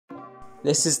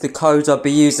This is the code I'll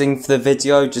be using for the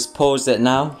video, just pause it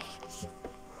now.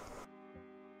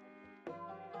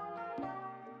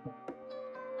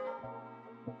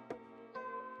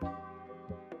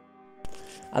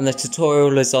 And the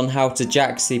tutorial is on how to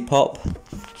Jakze pop.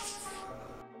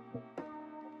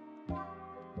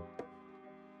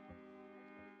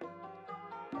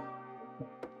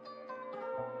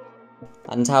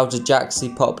 And how to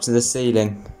Jakze pop to the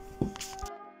ceiling.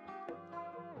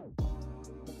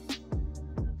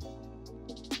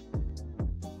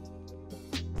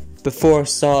 Before I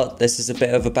start, this is a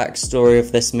bit of a backstory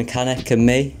of this mechanic and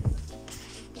me.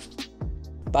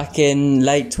 Back in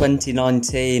late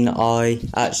 2019, I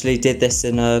actually did this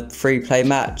in a free play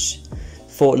match,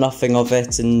 thought nothing of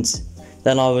it, and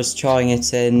then I was trying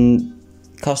it in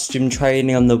costume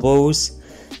training on the walls,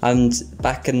 and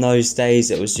back in those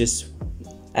days it was just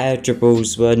air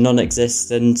dribbles were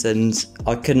non-existent and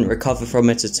I couldn't recover from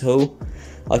it at all.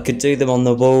 I could do them on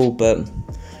the wall, but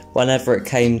whenever it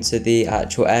came to the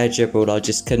actual air dribble I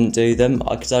just couldn't do them.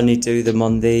 I could only do them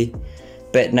on the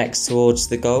bit next towards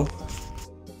the goal.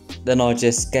 Then I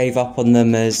just gave up on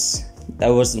them as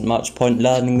there wasn't much point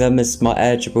learning them as my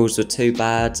air dribbles were too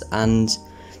bad, and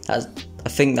I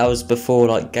think that was before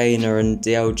like Gainer and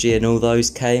DLG and all those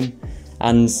came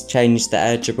and changed the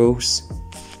air dribbles.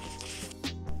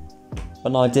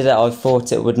 When I did it I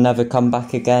thought it would never come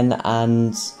back again,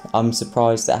 and I'm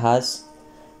surprised it has.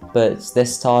 But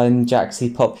this time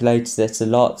Jakze populated it a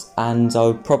lot, and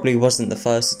I probably wasn't the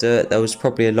first to do it. There was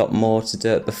probably a lot more to do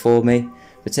it before me,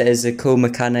 but it is a cool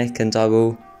mechanic and I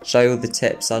will show you all the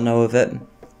tips I know of it.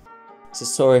 So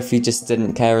sorry if you just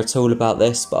didn't care at all about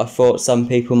this, but I thought some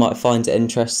people might find it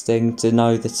interesting to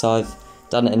know that I've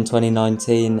done it in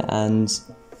 2019 and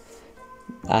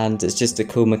it's just a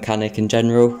cool mechanic in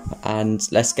general. And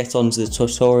let's get on to the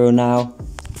tutorial now.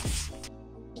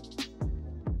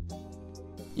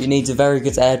 You need a very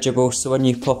good air dribble, so when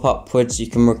you pop upwards you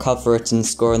can recover it and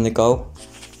score in the goal.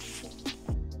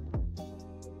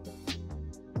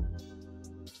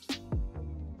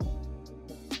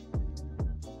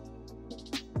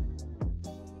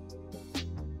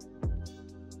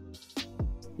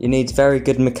 You need very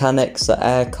good mechanics like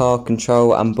air car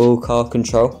control and ball car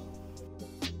control.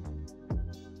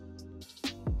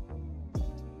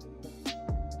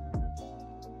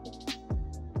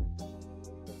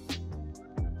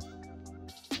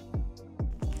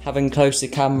 Having closer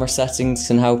camera settings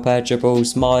can help air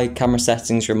dribbles. My camera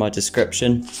settings are in my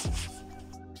description.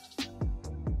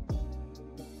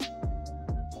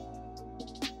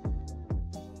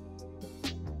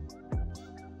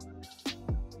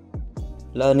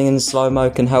 Learning in slow-mo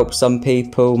can help some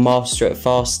people master it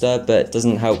faster, but it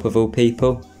doesn't help with all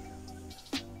people.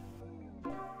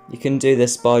 You can do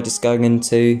this by just going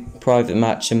into private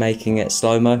match and making it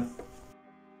slow-mo.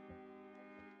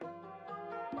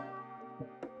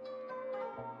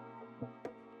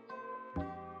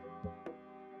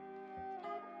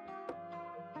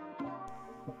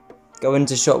 Go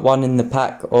into shot 1 in the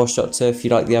pack or shot 2 if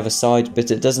you like the other side, but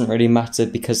it doesn't really matter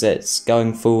because it's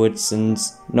going forwards and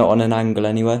not on an angle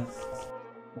anyway.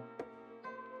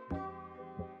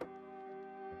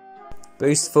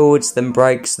 Boost forwards then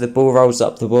brake so the ball rolls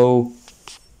up the wall,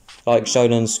 like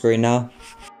shown on the screen now.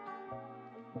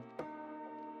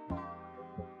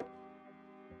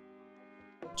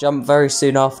 Jump very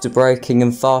soon after braking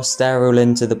and fast aerial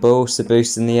into the ball, so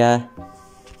boost in the air.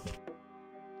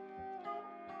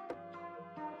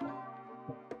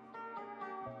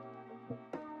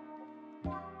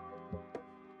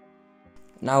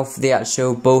 Now for the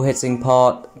actual ball hitting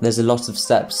part, there's a lot of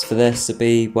steps for this, so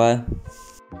beware.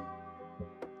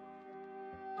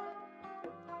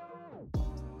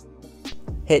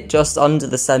 Hit just under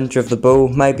the centre of the ball,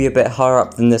 maybe a bit higher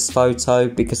up than this photo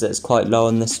because it's quite low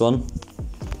on this one.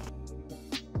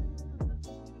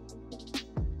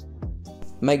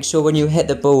 Make sure when you hit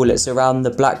the ball it's around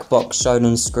the black box shown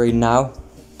on screen now.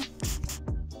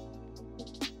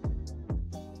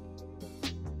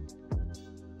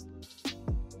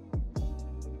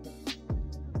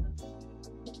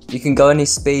 You can go any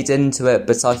speed into it,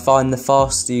 but I find the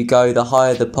faster you go the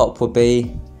higher the pop will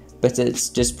be, but it's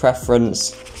just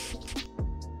preference.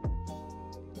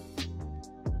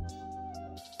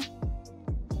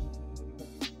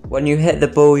 When you hit the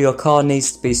ball your car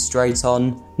needs to be straight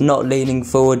on, not leaning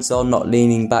forwards or not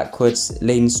leaning backwards,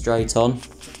 lean straight on.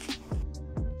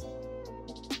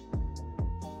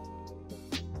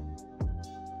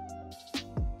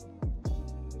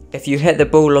 If you hit the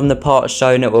ball on the part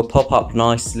shown it will pop up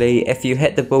nicely. If you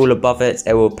hit the ball above it,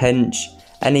 it will pinch.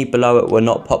 Any below it will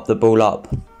not pop the ball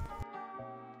up.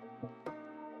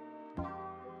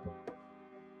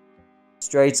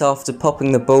 Straight after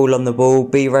popping the ball on the wall,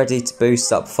 be ready to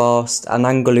boost up fast and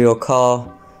angle your car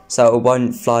so it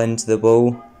won't fly into the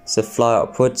wall, so fly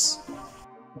upwards.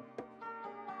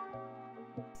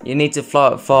 You need to fly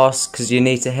up fast because you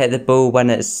need to hit the ball when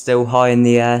it's still high in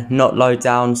the air, not low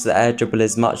down, so the air dribble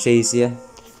is much easier.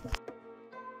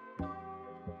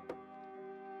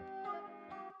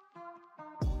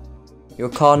 Your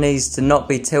car needs to not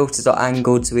be tilted or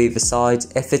angled to either side.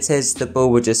 If it is, the ball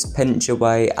will just pinch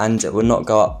away and it will not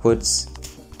go upwards.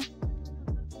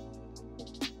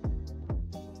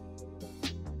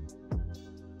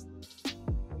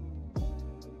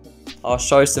 I'll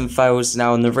show some fails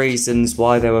now and the reasons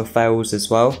why there were fails as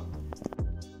well.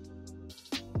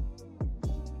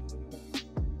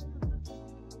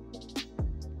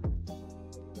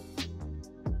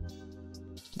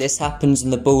 This happens when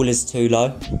the ball is too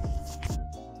low.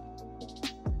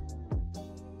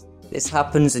 This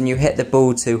happens when you hit the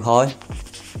ball too high.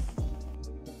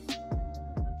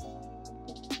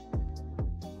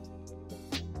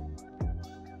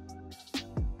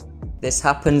 This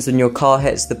happens when your car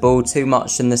hits the ball too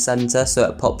much in the centre so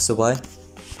it pops away.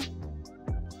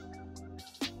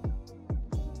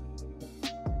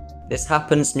 This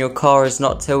happens when your car is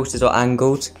not tilted or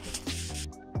angled.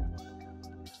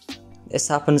 This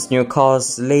happens when your car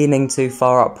is leaning too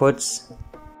far upwards.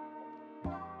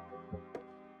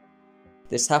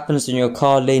 This happens when your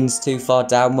car leans too far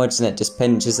downwards and it just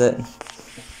pinches it. This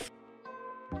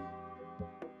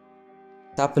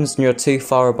happens when you're too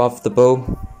far above the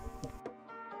ball.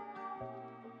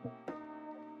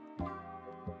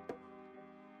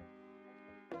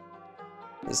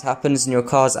 This happens when your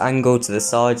car's angled to the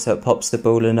side so it pops the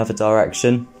ball in another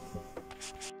direction.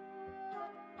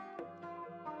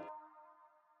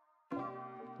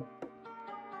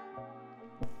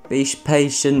 Be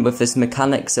patient with this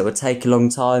mechanics, it will take a long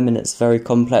time and it's a very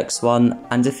complex one,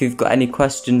 and if you've got any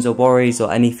questions or worries or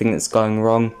anything that's going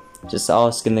wrong, just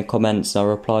ask in the comments and I'll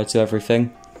reply to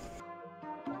everything.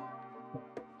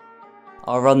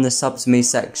 I'll run the sub to me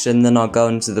section, then I'll go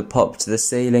into the pop to the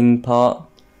ceiling part.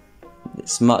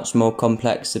 It's much more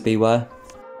complex, so beware.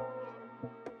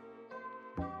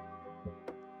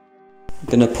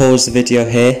 I'm going to pause the video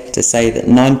here to say that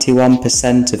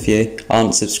 91% of you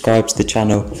aren't subscribed to the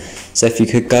channel, so if you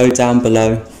could go down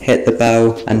below, hit the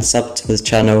bell and sub to the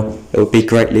channel, it would be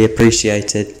greatly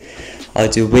appreciated. I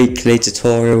do weekly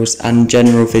tutorials and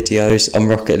general videos on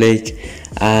Rocket League,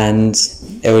 and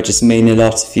it would just mean a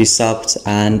lot if you subbed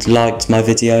and liked my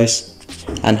videos,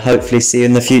 and hopefully see you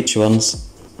in the future ones.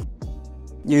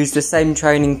 Use the same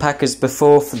training pack as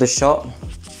before for the shot.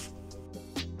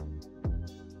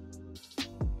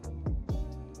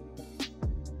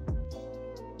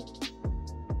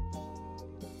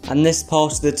 And this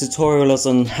part of the tutorial is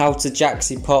on how to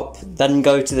Jakze pop, then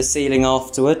go to the ceiling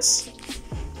afterwards.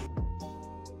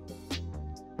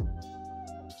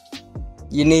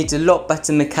 You need a lot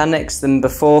better mechanics than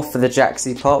before for the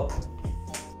Jakze pop.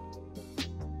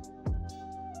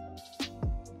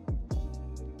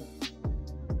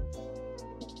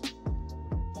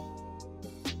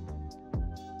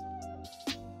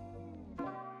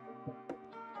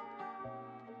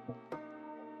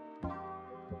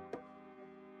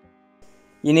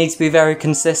 You need to be very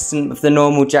consistent with the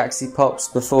normal Jakze pops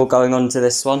before going on to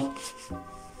this one.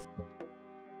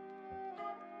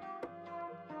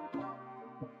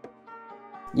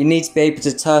 You need to be able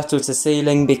to turtle to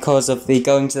ceiling because of the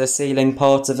going to the ceiling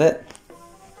part of it.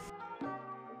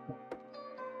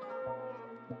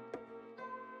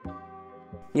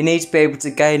 You need to be able to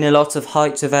gain a lot of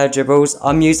height with air dribbles.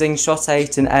 I'm using shot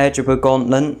 8 and air dribble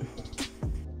gauntlet.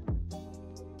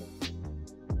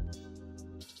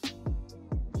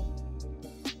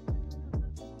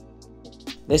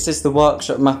 This is the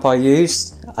workshop map I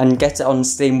used, and get it on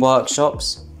Steam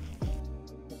Workshops.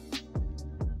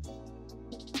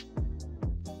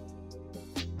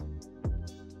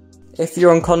 If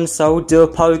you're on console, do a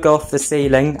pogo off the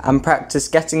ceiling and practice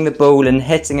getting the ball and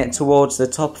hitting it towards the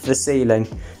top of the ceiling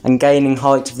and gaining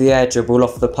height of the air dribble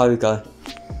off the pogo.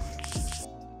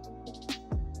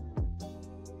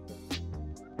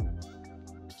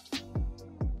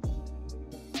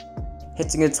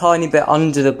 Hitting a tiny bit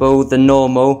under the ball than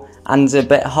normal and a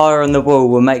bit higher on the wall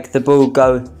will make the ball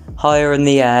go higher in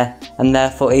the air and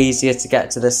therefore easier to get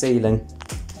to the ceiling.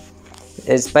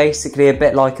 It's basically a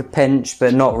bit like a pinch,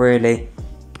 but not really.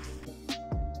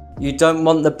 You don't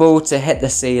want the ball to hit the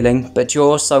ceiling, but you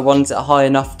also want it high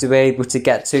enough to be able to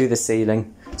get to the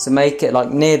ceiling. So make it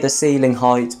like near the ceiling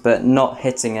height but not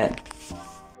hitting it.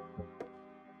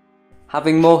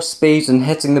 Having more speed and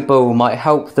hitting the ball might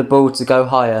help the ball to go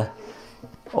higher,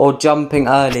 or jumping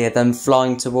earlier than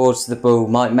flying towards the ball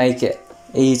might make it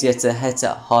easier to hit it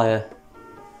higher.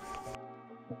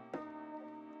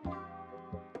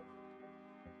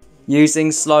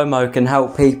 Using slow-mo can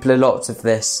help people a lot with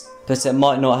this, but it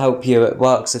might not help you. It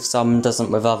works with some and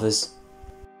doesn't with others.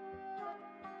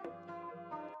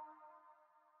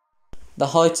 The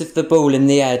height of the ball in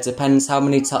the air depends how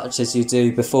many touches you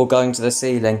do before going to the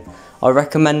ceiling. I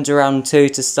recommend around 2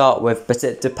 to start with, but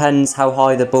it depends how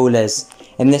high the ball is.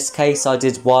 In this case I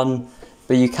did 1,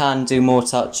 but you can do more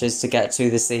touches to get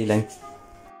to the ceiling.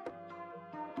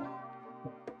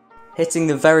 Hitting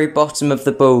the very bottom of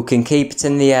the ball can keep it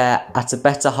in the air at a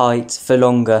better height for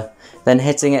longer than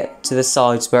hitting it to the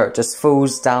sides where it just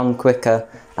falls down quicker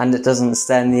and it doesn't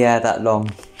stay in the air that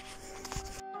long.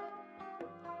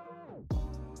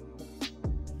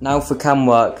 Now for cam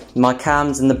work. My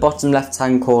cam's in the bottom left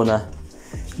hand corner.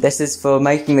 This is for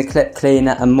making the clip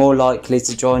cleaner and more likely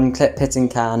to join clip hitting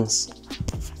cans.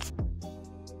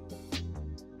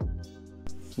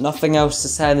 Nothing else to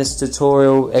say in this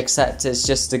tutorial except it's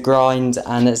just a grind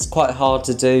and it's quite hard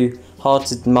to do, hard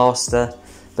to master,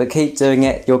 but keep doing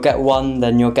it. You'll get one,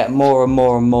 then you'll get more and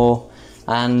more and more,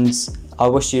 and I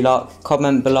wish you luck.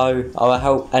 Comment below, I will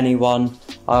help anyone,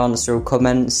 I answer all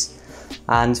comments,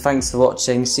 and thanks for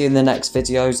watching. See you in the next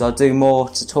videos. I'll do more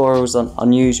tutorials on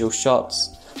unusual shots,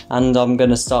 and I'm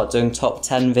going to start doing top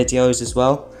 10 videos as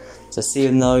well, so see you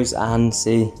in those, and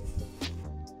see you.